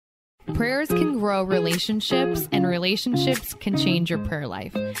Prayers can grow relationships, and relationships can change your prayer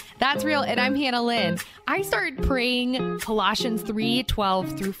life. That's real, and I'm Hannah Lynn. I started praying Colossians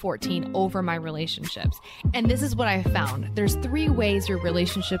 3:12 through 14 over my relationships, and this is what I found. There's 3 ways your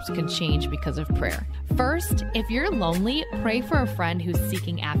relationships can change because of prayer. First, if you're lonely, pray for a friend who's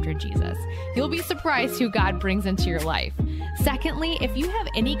seeking after Jesus. You'll be surprised who God brings into your life. Secondly, if you have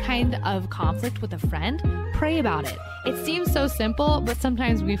any kind of conflict with a friend, pray about it. It seems so simple, but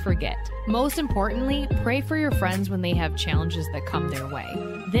sometimes we forget. Most importantly, pray for your friends when they have challenges that come their way.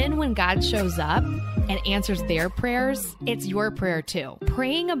 Then when God shows up and answers their prayers, it's your prayer too.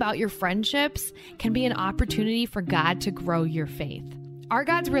 Praying about your friendships can be an opportunity for God to grow your faith. Our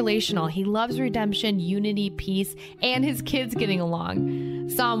God's relational. He loves redemption, unity, peace, and his kids getting along.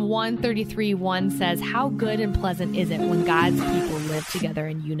 Psalm 133:1 says, "How good and pleasant is it when God's people live together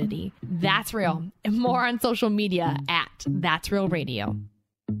in unity." That's real. And more on social media at That's Real Radio.